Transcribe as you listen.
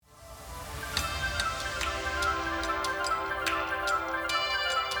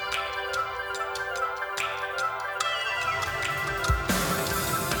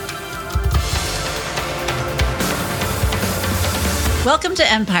Welcome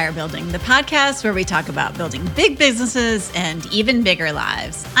to Empire Building, the podcast where we talk about building big businesses and even bigger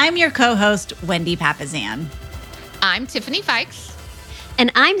lives. I'm your co-host, Wendy Papasan. I'm Tiffany Fikes.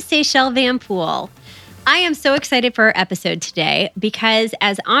 And I'm Seychelle Van Poole. I am so excited for our episode today because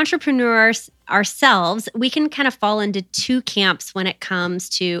as entrepreneurs ourselves, we can kind of fall into two camps when it comes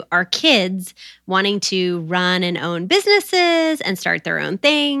to our kids wanting to run and own businesses and start their own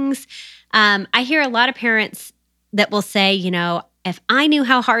things. I hear a lot of parents that will say, you know, if I knew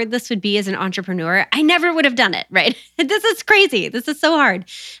how hard this would be as an entrepreneur, I never would have done it, right? This is crazy. This is so hard.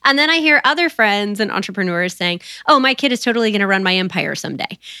 And then I hear other friends and entrepreneurs saying, oh, my kid is totally going to run my empire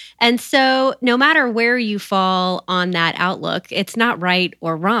someday. And so no matter where you fall on that outlook, it's not right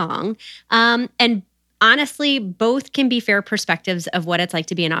or wrong. And honestly, both can be fair perspectives of what it's like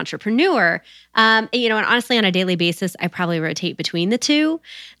to be an entrepreneur. And honestly, on a daily basis, I probably rotate between the two.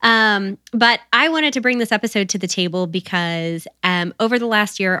 But I wanted to bring this episode to the table because over the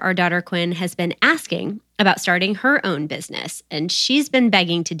last year, our daughter Quinn has been asking about starting her own business, and she's been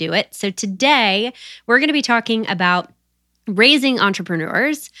begging to do it. So today, we're going to be talking about raising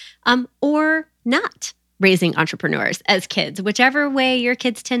entrepreneurs or not raising entrepreneurs as kids, whichever way your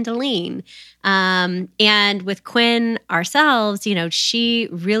kids tend to lean. And with Quinn ourselves, you know, she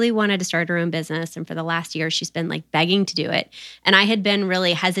really wanted to start her own business. And for the last year, she's been like begging to do it. And I had been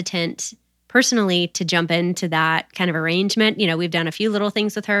really hesitant personally to jump into that kind of arrangement. You know, we've done a few little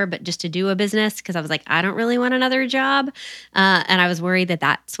things with her, but just to do a business, because I was like, I don't really want another job. And I was worried that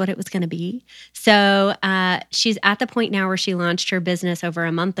that's what it was going to be. So she's at the point now where she launched her business over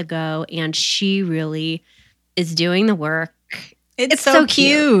a month ago, and she really is doing the work. It's so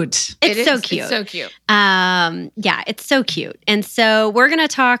cute. It's so cute. It's so cute. Yeah, it's so cute. And so we're going to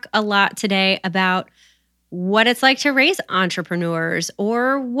talk a lot today about what it's like to raise entrepreneurs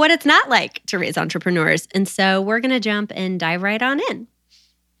or what it's not like to raise entrepreneurs. And so we're going to jump and dive right on in.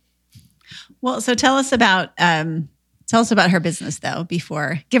 Well, so tell us about her business though,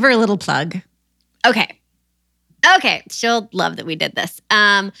 give her a little plug. Okay. She'll love that we did this.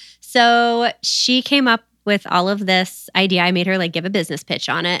 So she came up with all of this idea. I made her like give a business pitch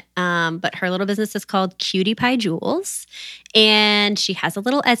on it. But her little business is called Cutie Pie Jewels. And she has a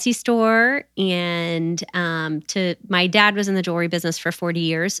little Etsy store. And my dad was in the jewelry business for 40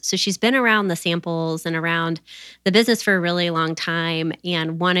 years. So she's been around the samples and around the business for a really long time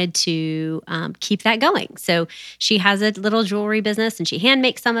and wanted to keep that going. So she has a little jewelry business and she hand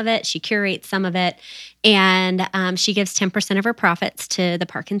makes some of it. She curates some of it. And she gives 10% of her profits to the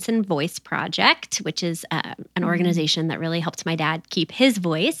Parkinson Voice Project, which is an organization that really helped my dad keep his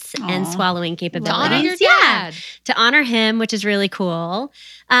voice and swallowing capabilities. To honor your dad. To honor him, which is really cool.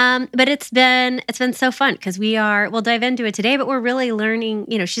 But it's been so fun because we'll dive into it today, but we're really learning,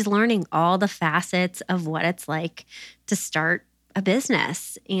 you know, she's learning all the facets of what it's like to start a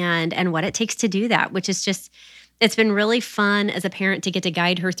business and what it takes to do that, which is just, it's been really fun as a parent to get to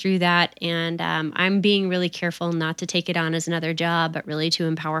guide her through that. And I'm being really careful not to take it on as another job, but really to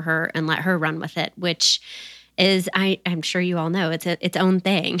empower her and let her run with it, which is, I'm sure you all know, it's its own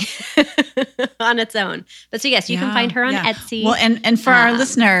thing on its own. But so yes, you can find her on Etsy. Well, and for our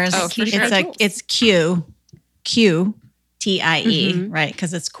listeners, it's Q-T-I-E, right?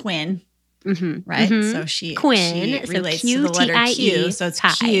 Because it's Quinn. Mm-hmm. Right? Mm-hmm. So she relates so to the letter Q-T-I-E, Q. So it's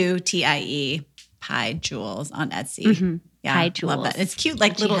pie. Q-T-I-E, Pie Jewels on Etsy. Mm-hmm. Yeah, Pie Jewels. love that. It's cute,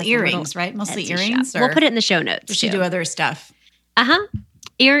 like little earrings, right? Mostly Etsy earrings. shop. We'll put it in the show notes. Does she do other stuff?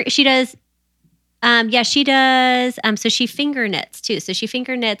 She does. She does. So she finger knits too. So she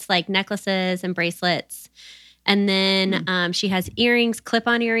finger knits like necklaces and bracelets. And then she has earrings,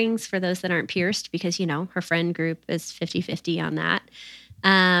 clip-on earrings for those that aren't pierced because, you know, her friend group is 50-50 on that.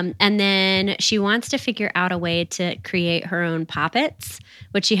 And then she wants to figure out a way to create her own poppets,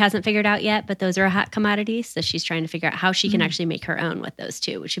 which she hasn't figured out yet, but those are a hot commodity. So she's trying to figure out how she can actually make her own with those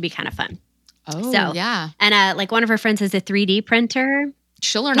too, which would be kind of fun. Oh, so, yeah. And like one of her friends has a 3D printer.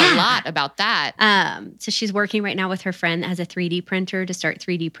 She'll learn a lot about that. So she's working right now with her friend that has a 3D printer to start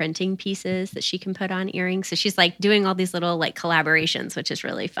 3D printing pieces that she can put on earrings. So she's like doing all these little like collaborations, which is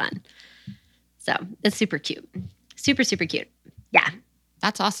really fun. So it's super cute. Super, super cute. Yeah.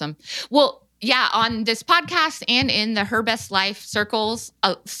 That's awesome. Well, yeah, on this podcast and in the Her Best Life circles,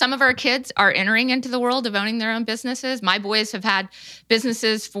 some of our kids are entering into the world of owning their own businesses. My boys have had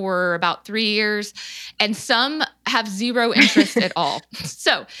businesses for about 3 years, and some have zero interest at all.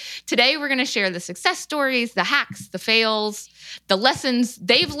 So today we're going to share the success stories, the hacks, the fails, the lessons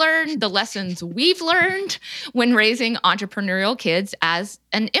they've learned, the lessons we've learned when raising entrepreneurial kids as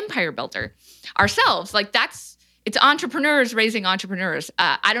an empire builder ourselves. Like it's entrepreneurs raising entrepreneurs.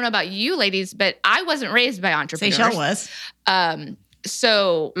 I don't know about you ladies, but I wasn't raised by entrepreneurs. Seychelle was.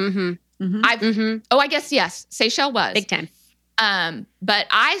 So I guess, yes, Seychelles was. Big time. But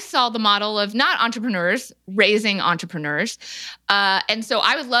I saw the model of not entrepreneurs raising entrepreneurs. And so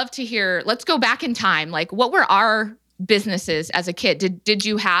I would love to hear, let's go back in time. Like, what were our businesses as a kid? Did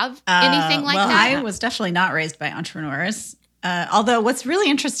you have anything like that? I was definitely not raised by entrepreneurs. Although what's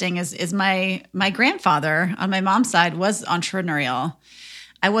really interesting is my grandfather on my mom's side was entrepreneurial.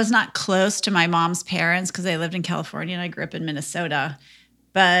 I was not close to my mom's parents because they lived in California and I grew up in Minnesota.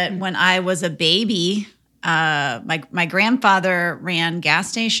 But when I was a baby, my grandfather ran gas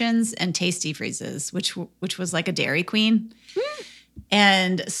stations and Tasty Freezes, which was like a Dairy Queen.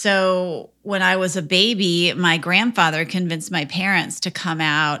 And so when I was a baby, my grandfather convinced my parents to come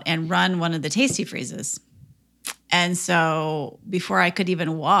out and run one of the Tasty Freezes. And so before I could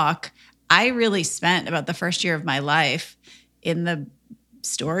even walk, I really spent about the first year of my life in the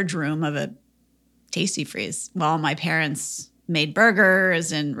storage room of a Tasty Freeze while my parents made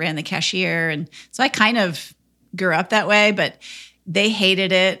burgers and ran the cashier. And so I kind of grew up that way, but they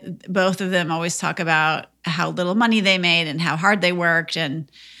hated it. Both of them always talk about how little money they made and how hard they worked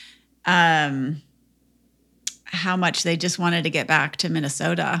and how much they just wanted to get back to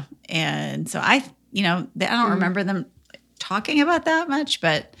Minnesota. And so I don't remember them talking about that much,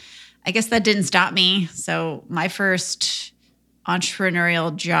 but I guess that didn't stop me. So my first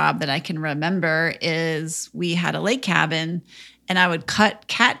entrepreneurial job that I can remember is we had a lake cabin and I would cut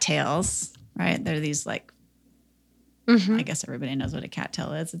cattails, right? They're these like, I guess everybody knows what a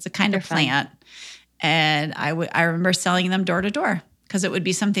cattail is. It's a kind of plant. And I remember selling them door to door because it would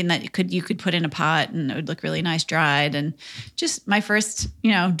be something that you could put in a pot and it would look really nice dried. And just my first,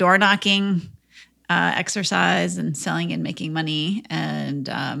 door knocking exercise and selling and making money. And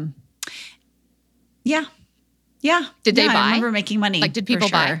Did they buy? I remember making money. Like, did people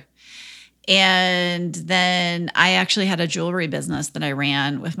buy? And then I actually had a jewelry business that I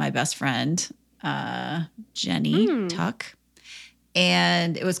ran with my best friend, Jenny Tuck.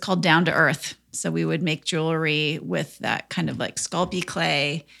 And it was called Down to Earth. So we would make jewelry with that kind of like Sculpey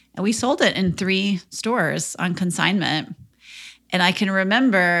clay. And we sold it in 3 stores on consignment. And I can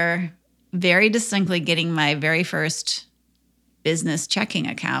remember very distinctly getting my very first business checking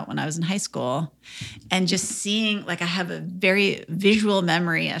account when I was in high school and just seeing, like, I have a very visual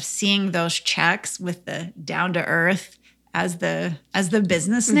memory of seeing those checks with the Down to Earth as the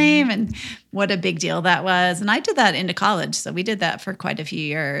business name and what a big deal that was. And I did that into college. So we did that for quite a few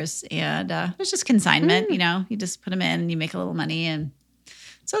years. And it was just consignment, you just put them in and you make a little money. And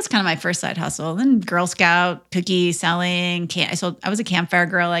so that's kind of my first side hustle. Then Girl Scout, cookie selling. I was a campfire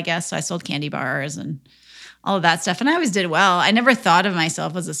girl, I guess. So I sold candy bars and all of that stuff. And I always did well. I never thought of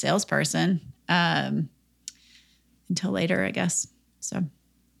myself as a salesperson until later, I guess. So.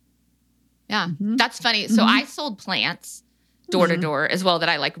 Yeah, that's funny. So I sold plants door to door as well that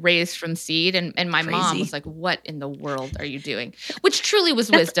I like raised from seed. And my mom was like, what in the world are you doing? Which truly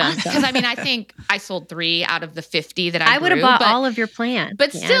was wisdom. Because I think I sold 3 out of the 50 that I would have bought all of your plants.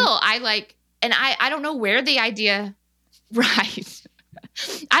 But still, I don't know where the idea, right.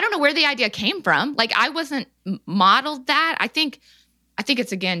 I don't know where the idea came from. Like, I wasn't modeled that. I think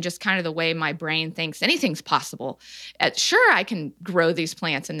it's, again, just kind of the way my brain thinks anything's possible. Sure, I can grow these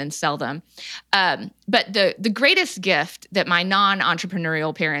plants and then sell them. But the greatest gift that my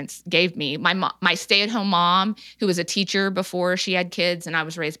non-entrepreneurial parents gave me, my stay-at-home mom, who was a teacher before she had kids, and I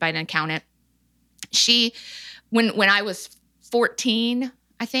was raised by an accountant, when I was 14,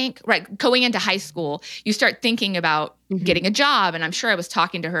 I think, right, going into high school, you start thinking about getting a job. And I'm sure I was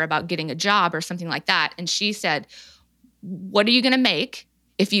talking to her about getting a job or something like that. And she said, what are you going to make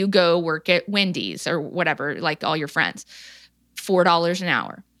if you go work at Wendy's or whatever, like all your friends? $4 an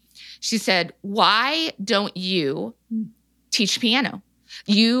hour. She said, why don't you teach piano?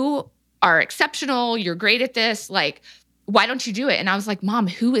 You are exceptional. You're great at this. Like, why don't you do it? And I was like, Mom,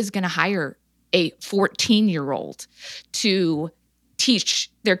 who is going to hire a 14-year-old to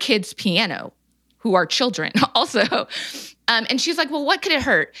teach their kids piano, who are children also? And she's like, well, what could it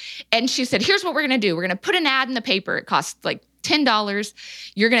hurt? And she said, here's what we're going to do. We're going to put an ad in the paper. It costs like $10.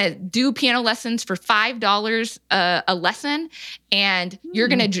 You're going to do piano lessons for $5 a lesson. And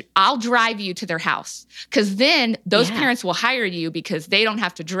I'll drive you to their house. Because then those parents will hire you because they don't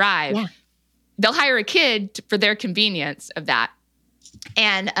have to drive. Yeah. They'll hire a kid for their convenience of that.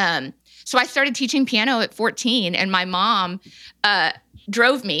 And so I started teaching piano at 14. And my mom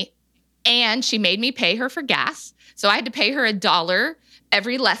drove me. And she made me pay her for gas. So I had to pay her $1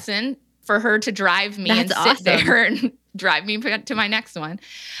 every lesson for her to drive me sit there drive me to my next one.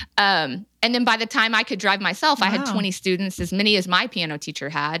 And then by the time I could drive myself, I had 20 students, as many as my piano teacher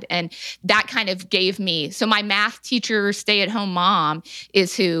had. And that kind of gave me, so my math teacher, stay-at-home mom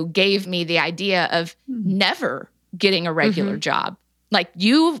is who gave me the idea of never getting a regular job. Like,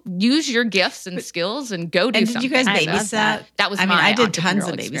 you use your gifts and skills and go do and something. Did you guys babysit? That was I did tons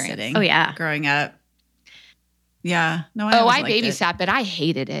entrepreneurial of experience. babysitting. Oh, yeah. Growing up. Yeah. No, I babysat, but I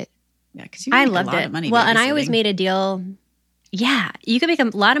hated it. Yeah, because I loved it. Well, and I always made a deal. Yeah, you could make a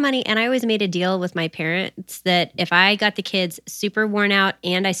lot of money. And I always made a deal with my parents that if I got the kids super worn out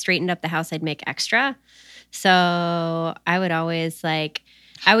and I straightened up the house, I'd make extra. So I would always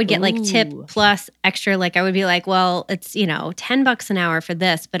I would get tip plus extra. I would be like, well, it's, $10 an hour for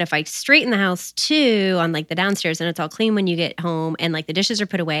this. But if I straighten the house too on the downstairs and it's all clean when you get home and the dishes are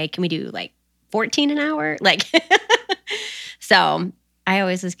put away, can we do $14 an hour? So I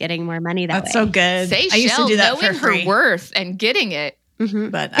always was getting more money that way. That's so good. I used to do that knowing for free. her worth and getting it.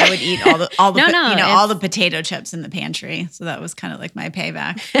 But I would eat all the all the potato chips in the pantry. So that was kind of my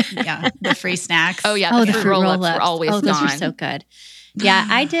payback. Yeah, the free snacks. Oh yeah, the fruit roll-ups were always gone. Those were so good. Yeah,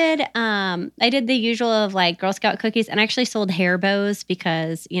 I did the usual of Girl Scout cookies, and I actually sold hair bows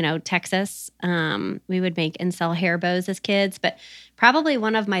because, Texas, we would make and sell hair bows as kids. But probably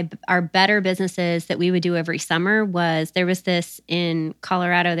one of our better businesses that we would do every summer was, there was this in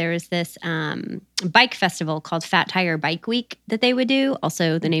Colorado, there was this bike festival called Fat Tire Bike Week that they would do,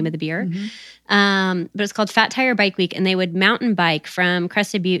 also the name of the beer. But it's called Fat Tire Bike Week, and they would mountain bike from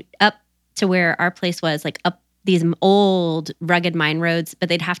Crested Butte up to where our place was, up these old rugged mine roads, but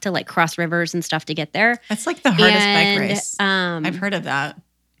they'd have to cross rivers and stuff to get there. That's the hardest bike race. I've heard of that.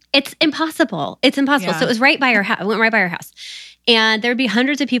 It's impossible. It's impossible. Yeah. So it was right by our house. It went right by our house. And there would be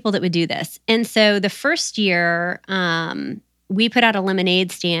hundreds of people that would do this. And so the first year, we put out a lemonade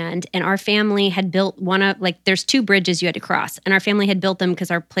stand, and our family had built one of, there's 2 bridges you had to cross. And our family had built them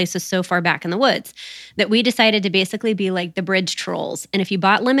because our place was so far back in the woods that we decided to basically be the bridge trolls. And if you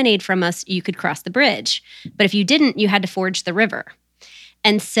bought lemonade from us, you could cross the bridge. But if you didn't, you had to forge the river.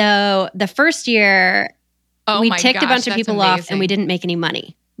 And so the first year, we ticked a bunch of people off and we didn't make any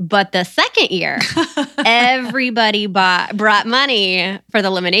money. But the second year, everybody brought money for the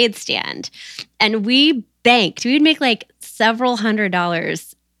lemonade stand. And we banked. We would make several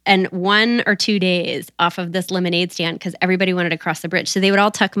 $100s in 1 or 2 days off of this lemonade stand because everybody wanted to cross the bridge. So they would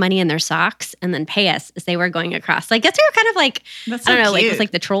all tuck money in their socks and then pay us as they were going across. I guess we were kind of That's so I don't know, cute. it was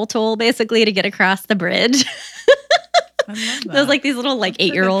the troll toll basically to get across the bridge. I love that. Those these little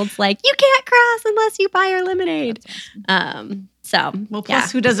 8-year-olds you can't cross unless you buy our lemonade. Awesome. So Well,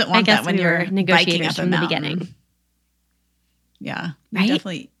 plus who doesn't want that when we were you're biking negotiators up a from the mountain? beginning. Yeah, Right?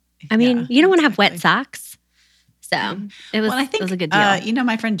 definitely. I mean, you don't want to have wet exactly. socks. So it was, Well, I think it was a good deal.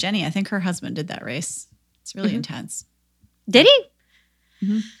 my friend Jenny, I think her husband did that race. It's really intense. Did he?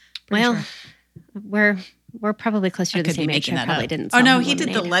 Pretty Well, sure. we're probably closer I to the could be same age. making I that probably up. didn't. Oh sell no, him he did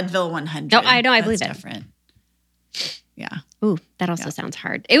the lemonade. Leadville 100. No, I know, I That's believe it. different. Yeah. Ooh, that also sounds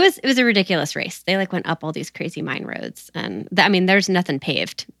hard. It was a ridiculous race. They went up all these crazy mine roads, and there's nothing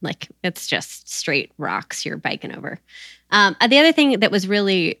paved. It's just straight rocks you're biking over. The other thing that was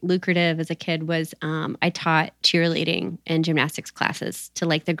really lucrative as a kid was I taught cheerleading and gymnastics classes to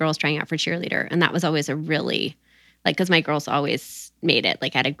the girls trying out for cheerleader, and that was always a really because my girls always made it.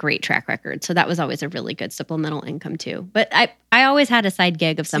 Had a great track record, so that was always a really good supplemental income too. But I always had a side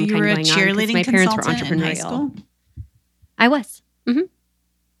gig of some you kind were a going on cheerleading because my parents were consultant in high entrepreneurial. school? I was.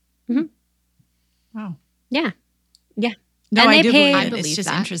 Wow. Yeah. Yeah. No, And I they do paid- believe I it. believe It's just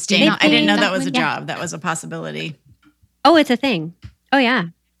that. interesting. They I didn't know paid- that was a yeah. job. That was a possibility. Oh, it's a thing. Oh, yeah.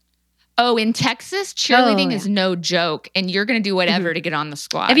 Oh, in Texas, cheerleading yeah. is no joke, and you're going to do whatever to get on the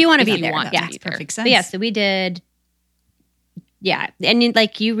squad If you want to be you there. want Yeah. to Makes be there. perfect sense. But yeah, so we did. Yeah. And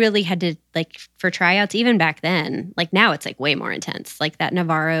you really had to, for tryouts, even back then, now it's way more intense. That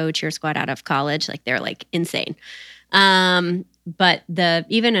Navarro cheer squad out of college, they're insane. But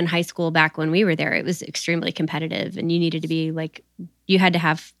even in high school back when we were there, it was extremely competitive, and you needed to be you had to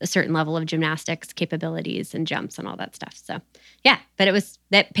have a certain level of gymnastics capabilities and jumps and all that stuff. So yeah, but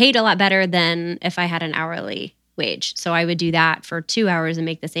that paid a lot better than if I had an hourly wage. So I would do that for 2 hours and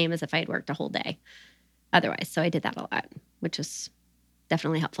make the same as if I had worked a whole day otherwise. So I did that a lot, which was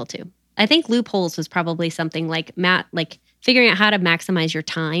definitely helpful too. I think loopholes was probably something figuring out how to maximize your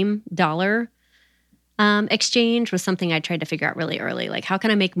time dollar exchange was something I tried to figure out really early. How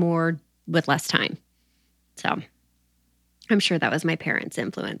can I make more with less time? So I'm sure that was my parents'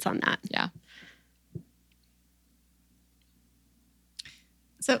 influence on that. Yeah.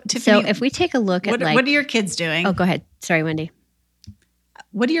 So Tiffany, So if we take a look at what are your kids doing? oh, go ahead. Sorry, Wendy.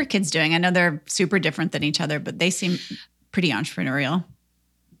 What are your kids doing? I know they're super different than each other, but they seem pretty entrepreneurial.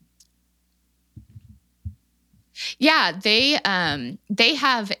 Yeah, they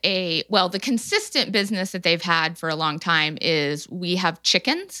have the consistent business that they've had for a long time is we have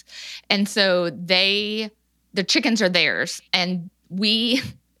chickens. And so the chickens are theirs, and we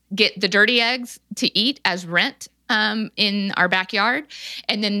get the dirty eggs to eat as rent in our backyard.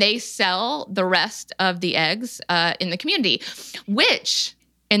 And then they sell the rest of the eggs in the community, which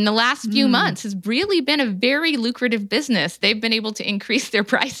in the last few months has really been a very lucrative business. They've been able to increase their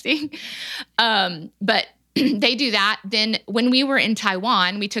pricing. But they do that. Then when we were in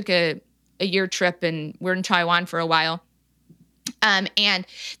Taiwan, we took a year trip and we're in Taiwan for a while. And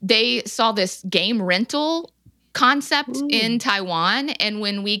they saw this game rental concept in Taiwan. And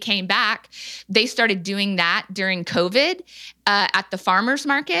when we came back, they started doing that during COVID at the farmer's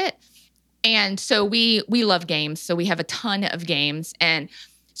market. And so we love games. So we have a ton of games. And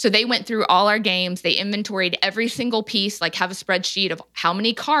so they went through all our games. They inventoried every single piece, like have a spreadsheet of how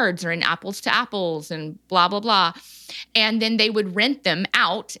many cards are in Apples to Apples and blah, blah, blah. And then they would rent them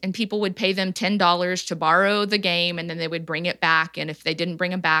out, and people would pay them $10 to borrow the game, and then they would bring it back. And if they didn't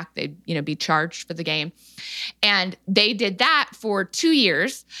bring them back, they'd be charged for the game. And they did that for 2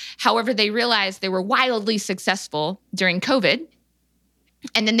 years. However, they realized they were wildly successful during COVID.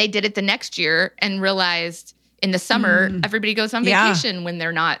 And then they did it the next year and realized in the summer, everybody goes on vacation when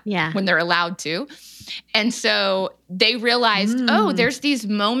they're not, when they're allowed to. And so they realized, there's these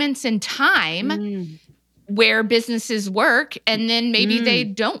moments in time where businesses work and then maybe they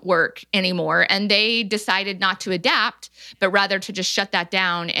don't work anymore. And they decided not to adapt, but rather to just shut that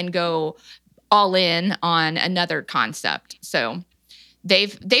down and go all in on another concept. So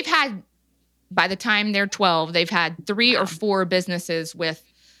they've had, by the time they're 12, they've had 3 or 4 businesses with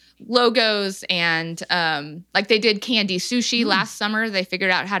logos, and like they did candy sushi last summer. They figured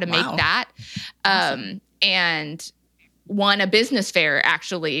out how to make that, and won a business fair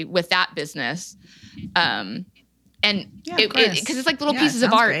actually with that business. And because it's like little pieces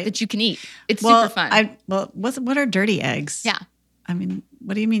of art that you can eat. It's super fun. What are dirty eggs? Yeah. I mean,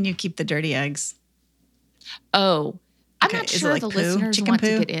 what do you mean you keep the dirty eggs? Oh, I'm not sure the listeners want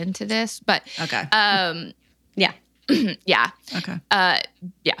to get into this, but okay. Yeah. Yeah. Okay.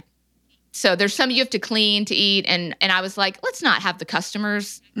 Yeah. So there's some you have to clean to eat. And I was like, let's not have the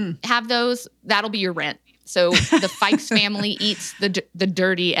customers have those. That'll be your rent. So the Fikes family eats the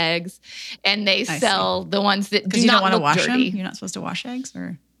dirty eggs, and they sell the ones that do not look wash dirty. Them? You're not supposed to wash eggs,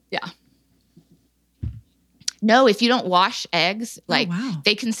 or yeah. No, if you don't wash eggs,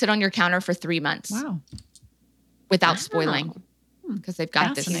 they can sit on your counter for 3 months. Wow. Without spoiling. Because they've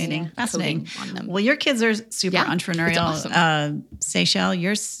got Fascinating. coating on them. Well, your kids are super entrepreneurial. It's awesome. Seychelle,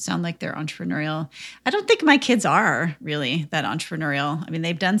 yours sound like they're entrepreneurial. I don't think my kids are really that entrepreneurial. I mean,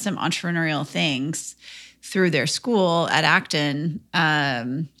 they've done some entrepreneurial things through their school at Acton,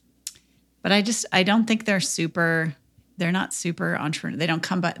 but I don't think they're not super entrepreneurial.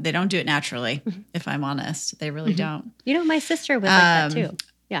 They don't do it naturally. If I'm honest, they really don't. My sister was like that too.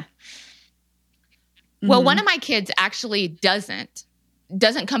 Yeah. Well, one of my kids actually doesn't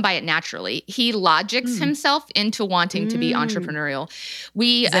come by it naturally. He logics himself into wanting to be entrepreneurial.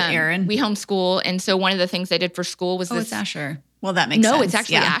 Is that Aaron? We homeschool, and so one of the things they did for school was it's Asher. Well, that makes sense. No, it's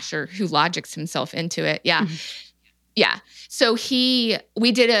actually Asher who logics himself into it. Yeah. Yeah. So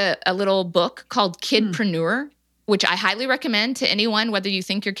we did a little book called Kidpreneur, which I highly recommend to anyone, whether you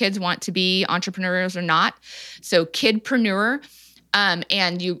think your kids want to be entrepreneurs or not. So Kidpreneur.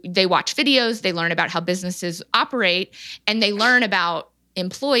 And they watch videos, they learn about how businesses operate, and they learn about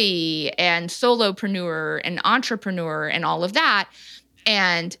employee and solopreneur and entrepreneur and all of that.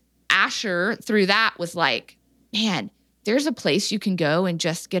 And Asher, through that, was like, man, there's a place you can go and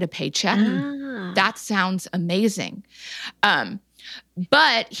just get a paycheck. That sounds amazing.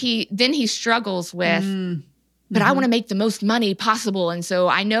 But he struggles with, but I want to make the most money possible. And so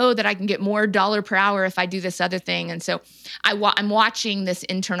I know that I can get more dollar per hour if I do this other thing. And so I'm watching this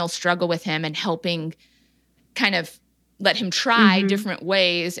internal struggle with him and helping kind of let him try different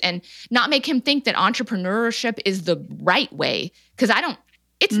ways and not make him think that entrepreneurship is the right way. Because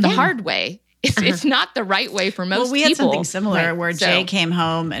it's the hard way. It's not the right way for most people. Well, we had something similar where Jay came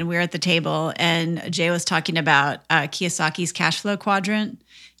home and we were at the table and Jay was talking about Kiyosaki's cash flow quadrant.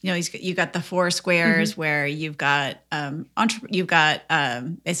 You got the 4 squares where you've got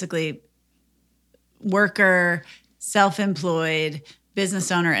basically worker, self-employed,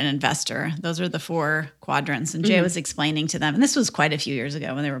 business owner, and investor. Those are the 4 quadrants. And Jay was explaining to them, and this was quite a few years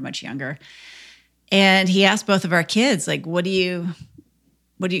ago when they were much younger. And he asked both of our kids, like, what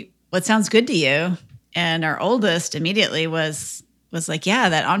sounds good to you? And our oldest immediately was was like, yeah,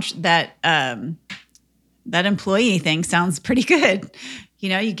 that employee thing sounds pretty good.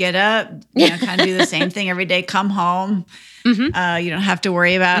 You get up, kind of do the same thing every day, come home. You don't have to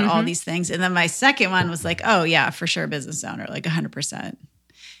worry about all these things. And then my second one was like, oh yeah, for sure. Business owner, like 100%.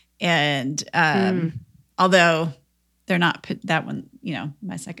 And although they're not that one,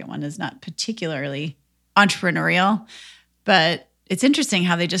 my second one is not particularly entrepreneurial, but it's interesting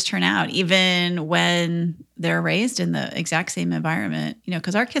how they just turn out, even when they're raised in the exact same environment,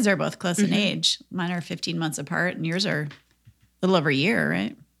 because our kids are both close in age. Mine are 15 months apart and yours are a little over a year,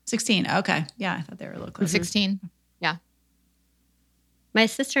 right? 16. Okay. Yeah. I thought they were a little closer. 16. Yeah. My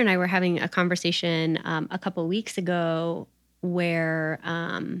sister and I were having a conversation a couple of weeks ago where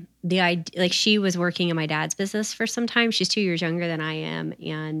she was working in my dad's business for some time. She's 2 years younger than I am.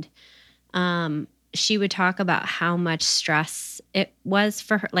 And she would talk about how much stress it was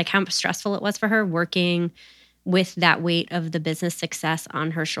for her, like how stressful it was for her working with that weight of the business success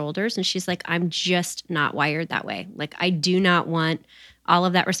on her shoulders. And she's like, I'm just not wired that way. Like, I do not want all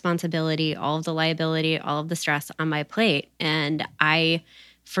of that responsibility, all of the liability, all of the stress on my plate. And I,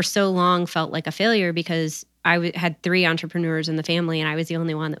 for so long, felt like a failure because I had 3 entrepreneurs in the family and I was the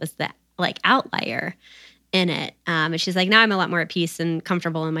only one that was the outlier in it. And she's like, now I'm a lot more at peace and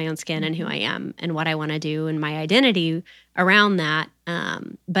comfortable in my own skin and who I am and what I want to do and my identity around that.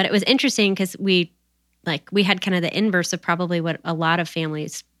 But it was interesting because we had kind of the inverse of probably what a lot of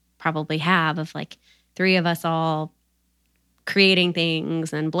families probably have of like 3 of us all creating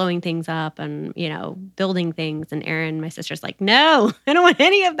things and blowing things up and, building things. And Erin, my sister's like, no, I don't want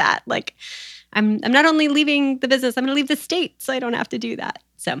any of that. Like, I'm not only leaving the business, I'm going to leave the state so I don't have to do that.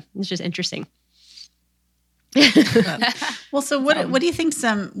 So it's just interesting. Well, so what do you think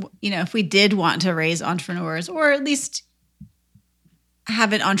if we did want to raise entrepreneurs or at least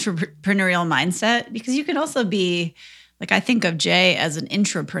have an entrepreneurial mindset, because you could also be like, I think of Jay as an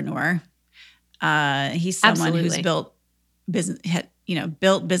intrapreneur. He's someone who's built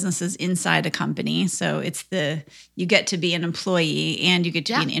businesses inside a company. So it's you get to be an employee and you get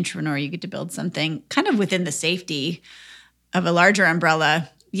to be an intrapreneur. You get to build something kind of within the safety of a larger umbrella.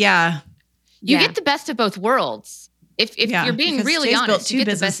 Yeah. You get the best of both worlds. If you're being really Jay's honest, built 2 you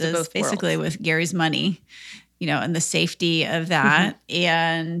get businesses the best of both basically worlds. with Gary's money, and the safety of that.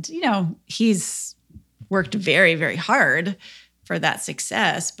 And, he's worked very, very hard for that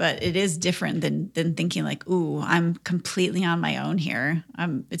success, but it is different than thinking like, ooh, I'm completely on my own here.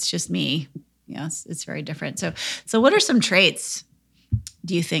 It's just me. Yes, it's very different. So what are some traits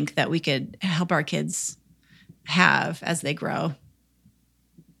do you think that we could help our kids have as they grow?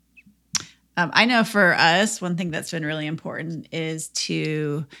 I know for us, one thing that's been really important is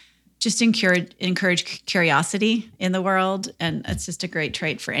to just encourage curiosity in the world. And it's just a great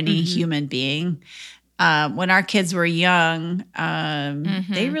trait for any human being. When our kids were young,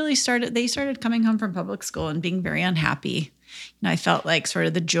 they started coming home from public school and being very unhappy. I felt like sort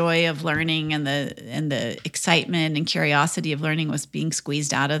of the joy of learning and the excitement and curiosity of learning was being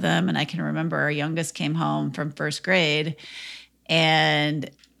squeezed out of them. And I can remember our youngest came home from first grade and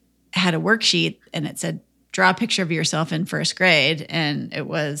had a worksheet and it said, draw a picture of yourself in first grade. And it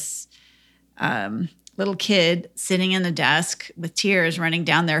was little kid sitting in the desk with tears running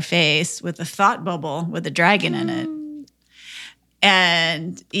down their face with a thought bubble with a dragon in it.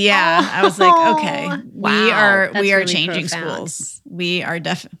 And I was like, okay, we are really changing profound. Schools. We are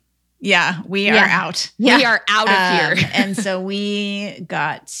definitely. Yeah, we are out. Yeah. We are out of here. And so we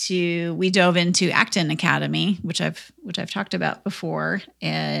dove into Acton Academy, which I've talked about before.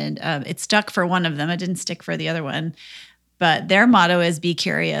 And it stuck for one of them. It didn't stick for the other one. But their motto is be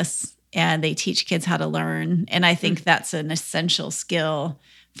curious. And they teach kids how to learn. And I think that's an essential skill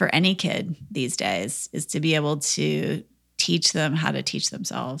for any kid these days, is to be able to teach them how to teach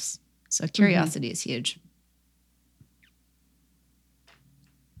themselves. So curiosity is huge.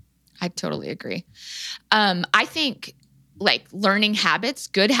 I totally agree. I think like learning habits,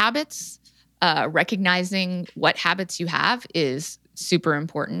 good habits, recognizing what habits you have is super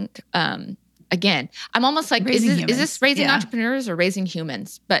important. Again, I'm almost like, is this raising entrepreneurs or raising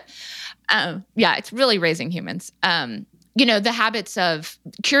humans? But it's really raising humans. The habits of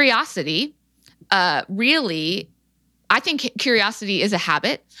curiosity, really, I think curiosity is a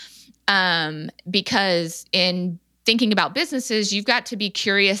habit because in thinking about businesses, you've got to be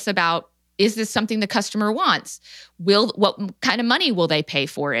curious about, is this something the customer wants? What kind of money will they pay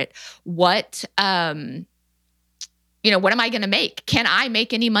for it? What am I going to make? Can I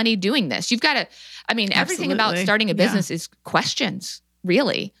make any money doing this? You've got to, everything about starting a business is questions,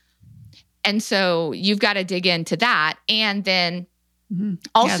 really. And so you've got to dig into that. And then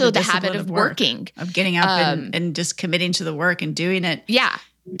Also, the discipline habit of working. of getting up and just committing to the work and doing it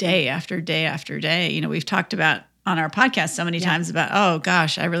day after day after day. We've talked about on our podcast so many times about, oh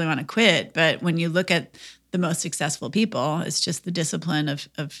gosh, I really want to quit. But when you look at the most successful people, it's just the discipline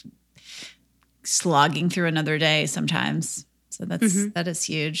of slogging through another day sometimes. So that is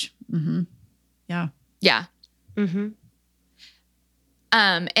huge. Yeah. Yeah.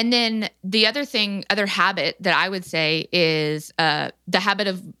 And then the other habit that I would say is the habit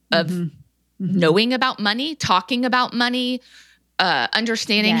of knowing about money, talking about money,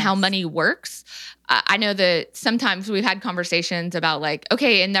 understanding how money works. I know that sometimes we've had conversations about like,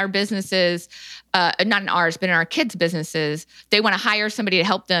 okay, in their businesses, not in ours, but in our kids' businesses, they want to hire somebody to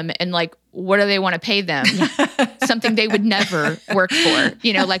help them. And like, what do they want to pay them? Something they would never work for,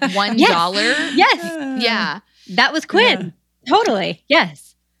 like $1. Yes. Yeah. That was Quinn. Totally.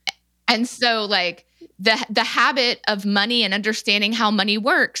 Yes. And so like the habit of money and understanding how money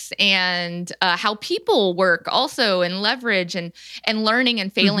works and how people work also and leverage and learning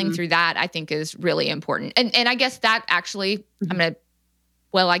and failing through that, I think is really important. And I guess that actually,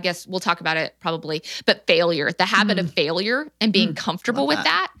 I guess we'll talk about it probably, but failure, the habit of failure and being comfortable with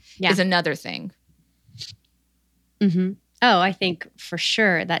that is another thing. Oh, I think for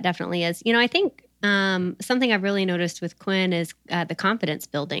sure that definitely is. I think something I've really noticed with Quinn is the confidence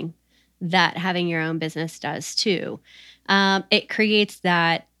building that having your own business does too. It creates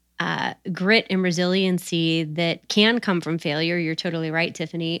that grit and resiliency that can come from failure. You're totally right,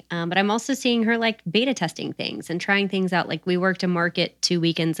 Tiffany. But I'm also seeing her like beta testing things and trying things out. Like we worked a market 2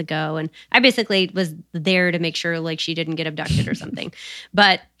 weekends ago and I basically was there to make sure like she didn't get abducted or something.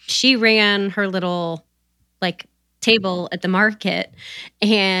 But she ran her little like table at the market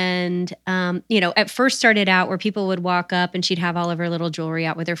and at first started out where people would walk up and she'd have all of her little jewelry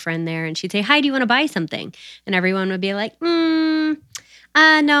out with her friend there and she'd say, hi, do you want to buy something? And everyone would be like, no,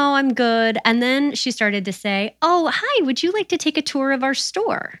 I'm good. And then she started to say, oh, hi, would you like to take a tour of our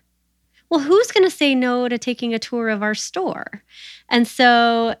store? Well, who's going to say no to taking a tour of our store? And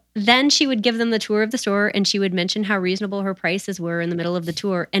so then she would give them the tour of the store and she would mention how reasonable her prices were in the middle of the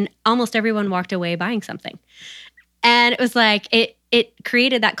tour. And almost everyone walked away buying something. And it was like, it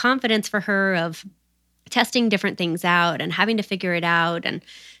created that confidence for her of testing different things out and having to figure it out and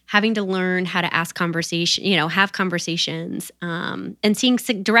having to learn how to have conversations and seeing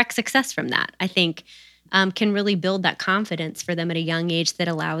direct success from that, I think can really build that confidence for them at a young age that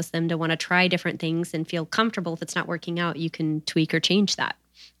allows them to want to try different things and feel comfortable. If it's not working out, you can tweak or change that,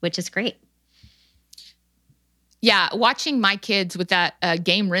 which is great. Yeah, watching my kids with that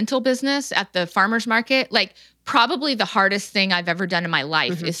game rental business at the farmer's market, like probably the hardest thing I've ever done in my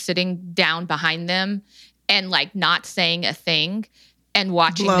life is sitting down behind them and like not saying a thing and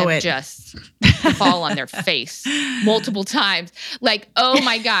watching them just fall on their face multiple times. Like, oh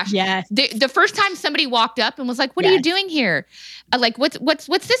my gosh. Yes. The first time somebody walked up and was like, what are you doing here? Like, what's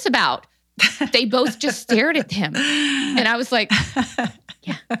this about? They both just stared at him. And I was like,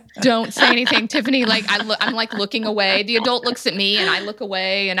 don't say anything, Tiffany. Like I'm like looking away. The adult looks at me and I look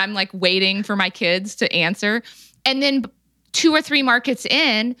away and I'm like waiting for my kids to answer. And then 2 or 3 markets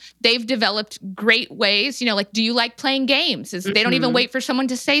in, they've developed great ways, like, do you like playing games? They don't even wait for someone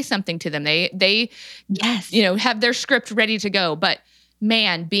to say something to them. They have their script ready to go. But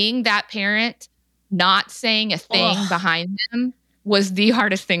man, being that parent, not saying a thing behind them was the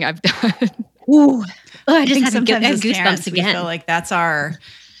hardest thing I've done. Ooh. Oh, I think just have goosebumps parents, again. We feel like that's our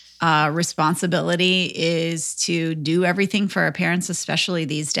responsibility is to do everything for our parents, especially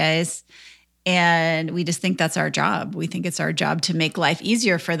these days. And we just think that's our job. We think it's our job to make life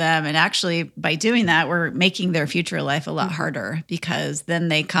easier for them. And actually, by doing that, we're making their future life a lot harder because then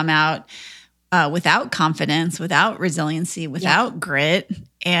they come out without confidence, without resiliency, without grit.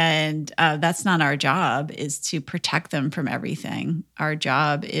 And that's not our job, is to protect them from everything. Our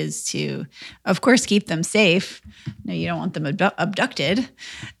job is to, of course, keep them safe. No, you don't want them abducted,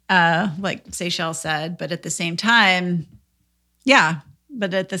 like Seychelle said. But at the same time,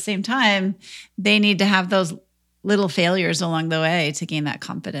 they need to have those little failures along the way to gain that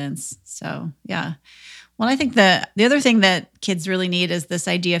confidence. So, yeah. Well, I think the other thing that kids really need is this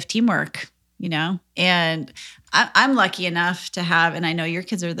idea of teamwork. And I'm lucky enough to have, and I know your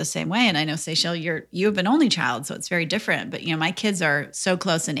kids are the same way. And I know, Seychelle, you have an only child, so it's very different. But, my kids are so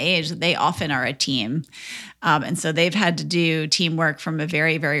close in age that they often are a team. And so they've had to do teamwork from a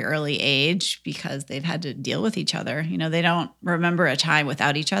very, very early age because they've had to deal with each other. They don't remember a time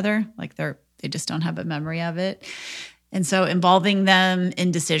without each other. Like they just don't have a memory of it. And so involving them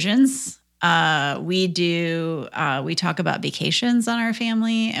in decisions, we talk about vacations on our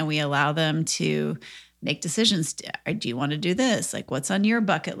family and we allow them to make decisions. Do you want to do this? Like, what's on your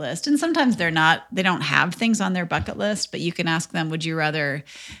bucket list? And sometimes they don't have things on their bucket list, but you can ask them, would you rather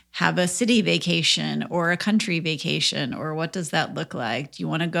have a city vacation or a country vacation? Or what does that look like? Do you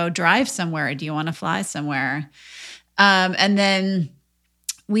want to go drive somewhere? Do you want to fly somewhere? And then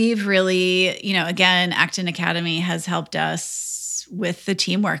we've really, again, Acton Academy has helped us with the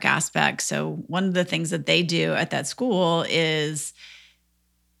teamwork aspect. So one of the things that they do at that school is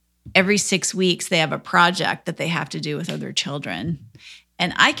every 6 weeks, they have a project that they have to do with other children.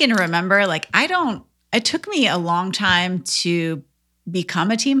 And I can remember, it took me a long time to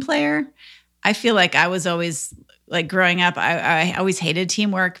become a team player. I feel like I was always growing up, I always hated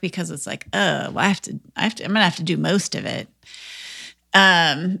teamwork because it's like, I'm going to have to do most of it.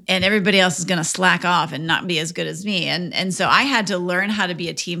 And everybody else is going to slack off and not be as good as me. And so I had to learn how to be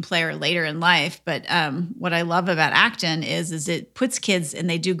a team player later in life. But what I love about Acton is it puts kids, and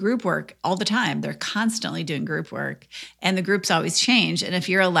they do group work all the time. They're constantly doing group work, and the groups always change. And if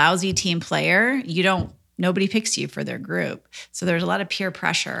you're a lousy team player, nobody picks you for their group. So there's a lot of peer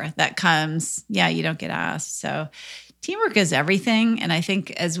pressure that comes. Yeah, you don't get asked. So teamwork is everything. And I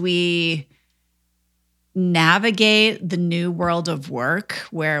think as we navigate the new world of work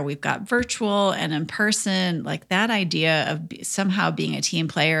where we've got virtual and in person, like that idea of somehow being a team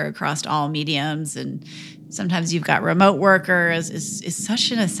player across all mediums, and sometimes you've got remote workers, is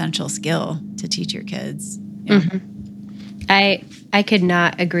such an essential skill to teach your kids. Yeah. Mm-hmm. I could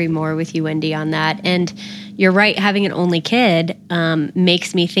not agree more with you, Wendy, on that. And you're right, having an only kid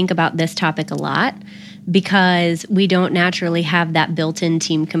makes me think about this topic a lot, because we don't naturally have that built-in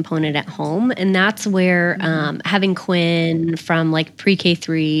team component at home. And that's where having Quinn from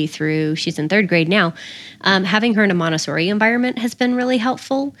pre-K3 through, she's in 3rd grade now, having her in a Montessori environment has been really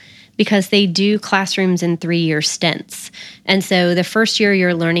helpful, because they do classrooms in 3-year stints. And so the first year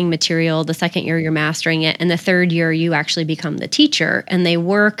you're learning material, the second year you're mastering it, and the third year you actually become the teacher. And they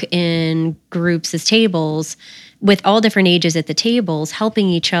work in groups as tables with all different ages at the tables, helping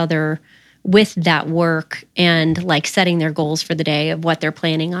each other with that work and setting their goals for the day of what they're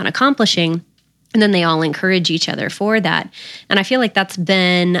planning on accomplishing. And then they all encourage each other for that. And I feel like that's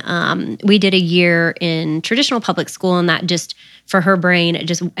been, we did a year in traditional public school, and that just, for her brain, it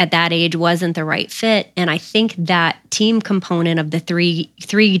just at that age wasn't the right fit. And I think that team component of the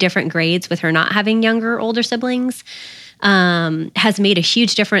three different grades, with her not having younger, older siblings, has made a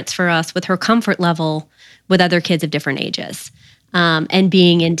huge difference for us with her comfort level with other kids of different ages. And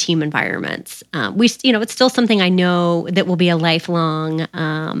being in team environments. It's still something I know that will be a lifelong,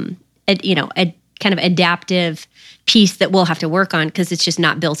 a kind of adaptive piece that we'll have to work on, because it's just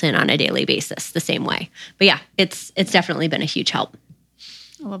not built in on a daily basis the same way. But yeah, it's definitely been a huge help.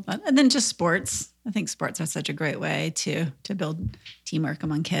 I love that. And then just sports. I think sports are such a great way to build teamwork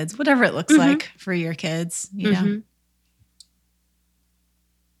among kids, whatever it looks like for your kids, know.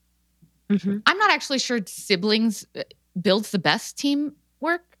 Mm-hmm. I'm not actually sure siblings builds the best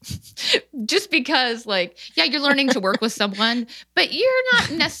teamwork, just because you're learning to work with someone, but you're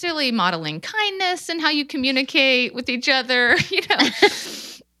not necessarily modeling kindness and how you communicate with each other.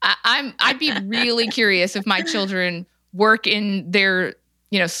 I'd be really curious if my children work in their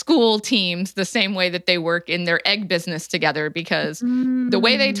school teams the same way that they work in their egg business together, because the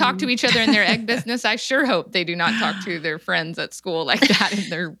way they talk to each other in their egg business, I sure hope they do not talk to their friends at school like that in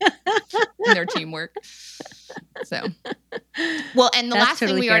their teamwork. So, well, and the last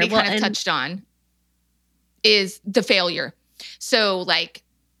thing we already kind of touched on is the failure. So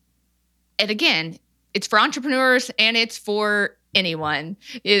and again, it's for entrepreneurs and it's for anyone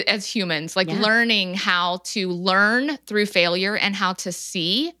as humans, learning how to learn through failure and how to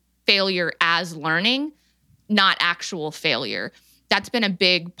see failure as learning, not actual failure. That's been a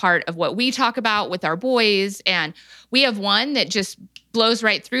big part of what we talk about with our boys. And we have one that just blows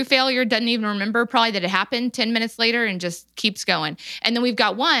right through failure, doesn't even remember probably that it happened 10 minutes later, and just keeps going. And then we've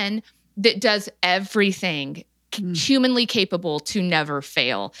got one that does everything humanly capable to never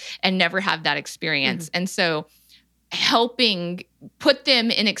fail and never have that experience. And so helping put them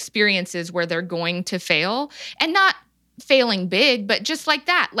in experiences where they're going to fail, and not failing big, but just like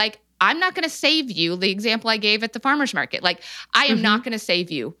that. I'm not going to save you. The example I gave at the farmer's market, I am not going to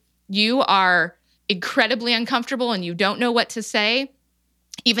save you. You are incredibly uncomfortable and you don't know what to say.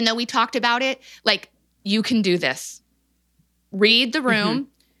 Even though we talked about it, you can do this. Read the room.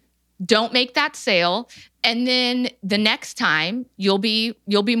 Don't make that sale. And then the next time you'll be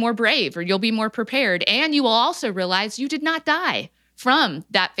more brave, or you'll be more prepared. And you will also realize you did not die from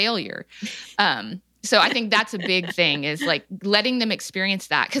that failure. So I think that's a big thing, is letting them experience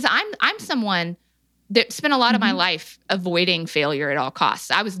that. Because I'm someone spent a lot of my life avoiding failure at all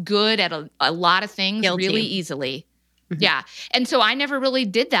costs. I was good at a lot of things really easily. Yeah. And so I never really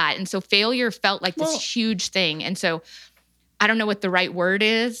did that. And so failure felt like this huge thing. And so I don't know what the right word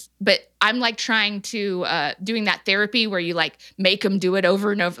is, but I'm like trying to, doing that therapy where you like make them do it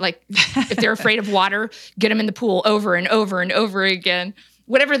over and over. Like if they're afraid of water, get them in the pool over and over and over again.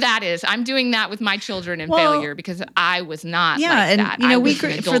 Whatever that is, I'm doing that with my children in failure because I was not like that. You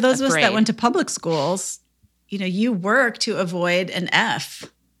know, for those of us that went to public schools, you know, you work to avoid an F.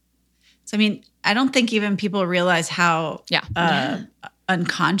 So, I mean, I don't think even people realize how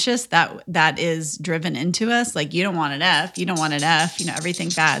unconscious that is driven into us. Like, you don't want an F. You don't want an F. You know, everything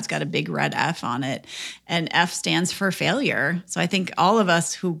bad's got a big red F on it. And F stands for failure. So I think all of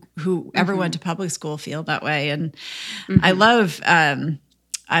us who ever went to public school feel that way. And I love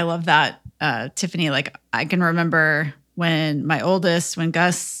that, Tiffany. Like, I can remember when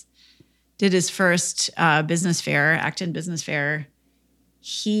Gus did his first business fair, Acton Business Fair,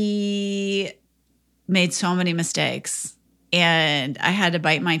 he made so many mistakes. And I had to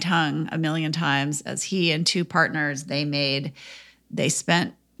bite my tongue a million times as he and two partners, they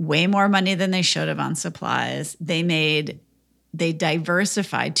spent way more money than they should have on supplies. They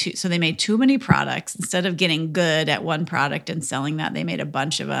diversified so they made too many products. Instead of getting good at one product and selling that, they made a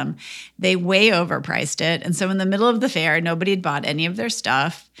bunch of them. They way overpriced it. And so in the middle of the fair, nobody had bought any of their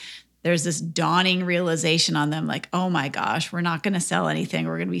stuff. There's this dawning realization on them, like, oh my gosh, we're not going to sell anything.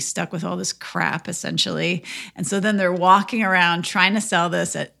 We're going to be stuck with all this crap, essentially. And so then they're walking around trying to sell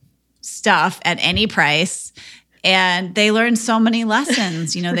this stuff at any price. And they learned so many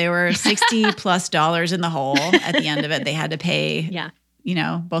lessons. You know, they were $60+ in the hole at the end of it. They had to pay, you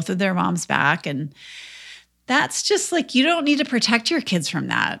know, both of their moms back. And that's just like, you don't need to protect your kids from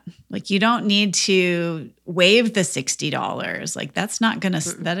that. Like, you don't need to waive the $60. Like,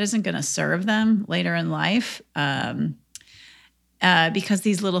 that isn't going to serve them later in life. Because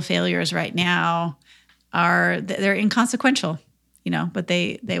these little failures right now they're inconsequential, you know, but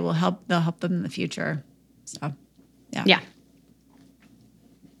they'll help them in the future. So, yeah.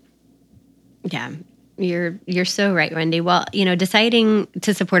 You're so right, Wendy. Well, you know, deciding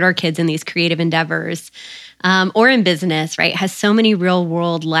to support our kids in these creative endeavors or in business, right, has so many real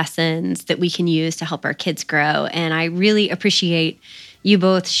world lessons that we can use to help our kids grow. And I really appreciate you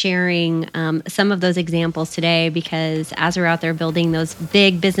both sharing some of those examples today, because as we're out there building those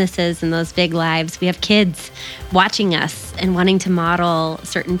big businesses and those big lives, we have kids watching us and wanting to model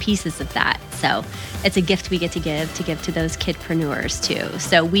certain pieces of that. So it's a gift we get to give to those kidpreneurs too.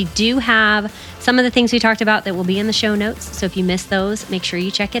 So we do have some of the things we talked about that will be in the show notes. So if you missed those, make sure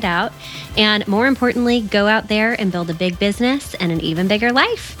you check it out. And more importantly, go out there and build a big business and an even bigger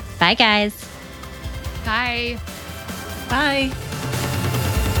life. Bye, guys. Bye. Bye.